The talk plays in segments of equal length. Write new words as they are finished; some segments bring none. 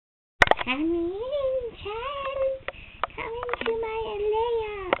Come in, child. Come into my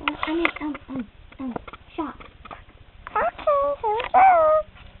lair. Shop. Okay, here we go.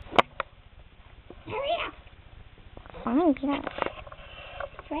 Hurry up. Fine, get out.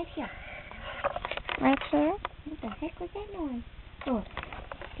 It's right here. Right here? What the heck was that noise? Oh.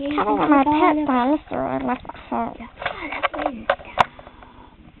 Having my pet dinosaur I left behind.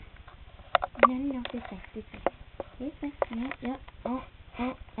 No, this way. This way. Yep. Oh,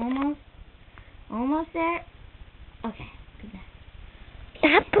 almost there. Okay, good enough.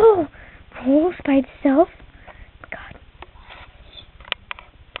 That ball rolls by itself? God.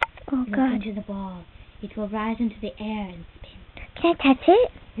 Oh, Look God. into the ball. It will rise into the air and spin. Can I touch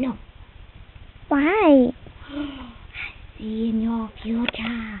it? No. Why? See in your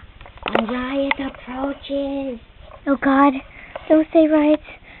future. A riot approaches. Oh, God. Don't say right.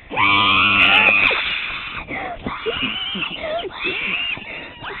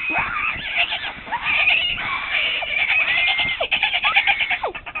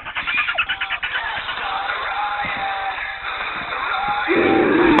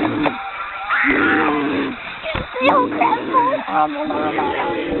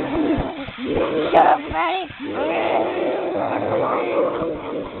 Shut up, Maddie.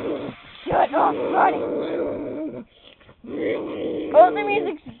 Shut up, Maddie. Oh, the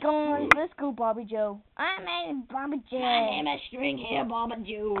music's gone. Let's go, Bobby Joe. I'm in Bobby Joe. My name is String here, Bobby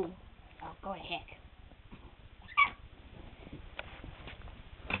Joe. Oh, go to heck.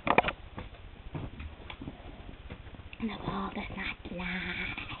 The ball does not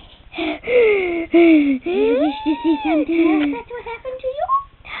lie. You wish to see something else? That's what happened to you?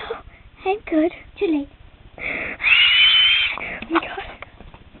 No, I'm good. Too late. Oh my God.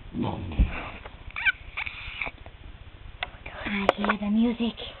 I hear the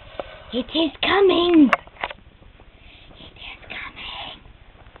music. It is coming. It is coming.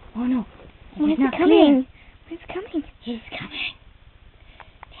 Oh no. When's it coming? When's it coming? It's coming. It's coming.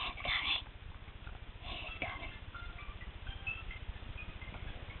 It's coming.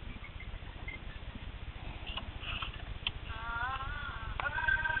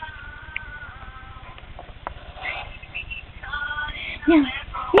 No.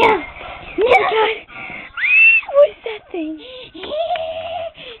 No. No. God. What is that thing? Oh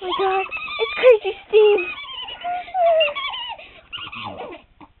my God. It's crazy Steve.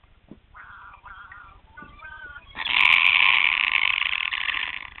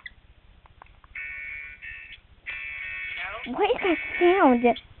 What is that sound?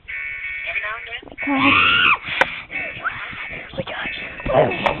 God. Oh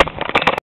my God.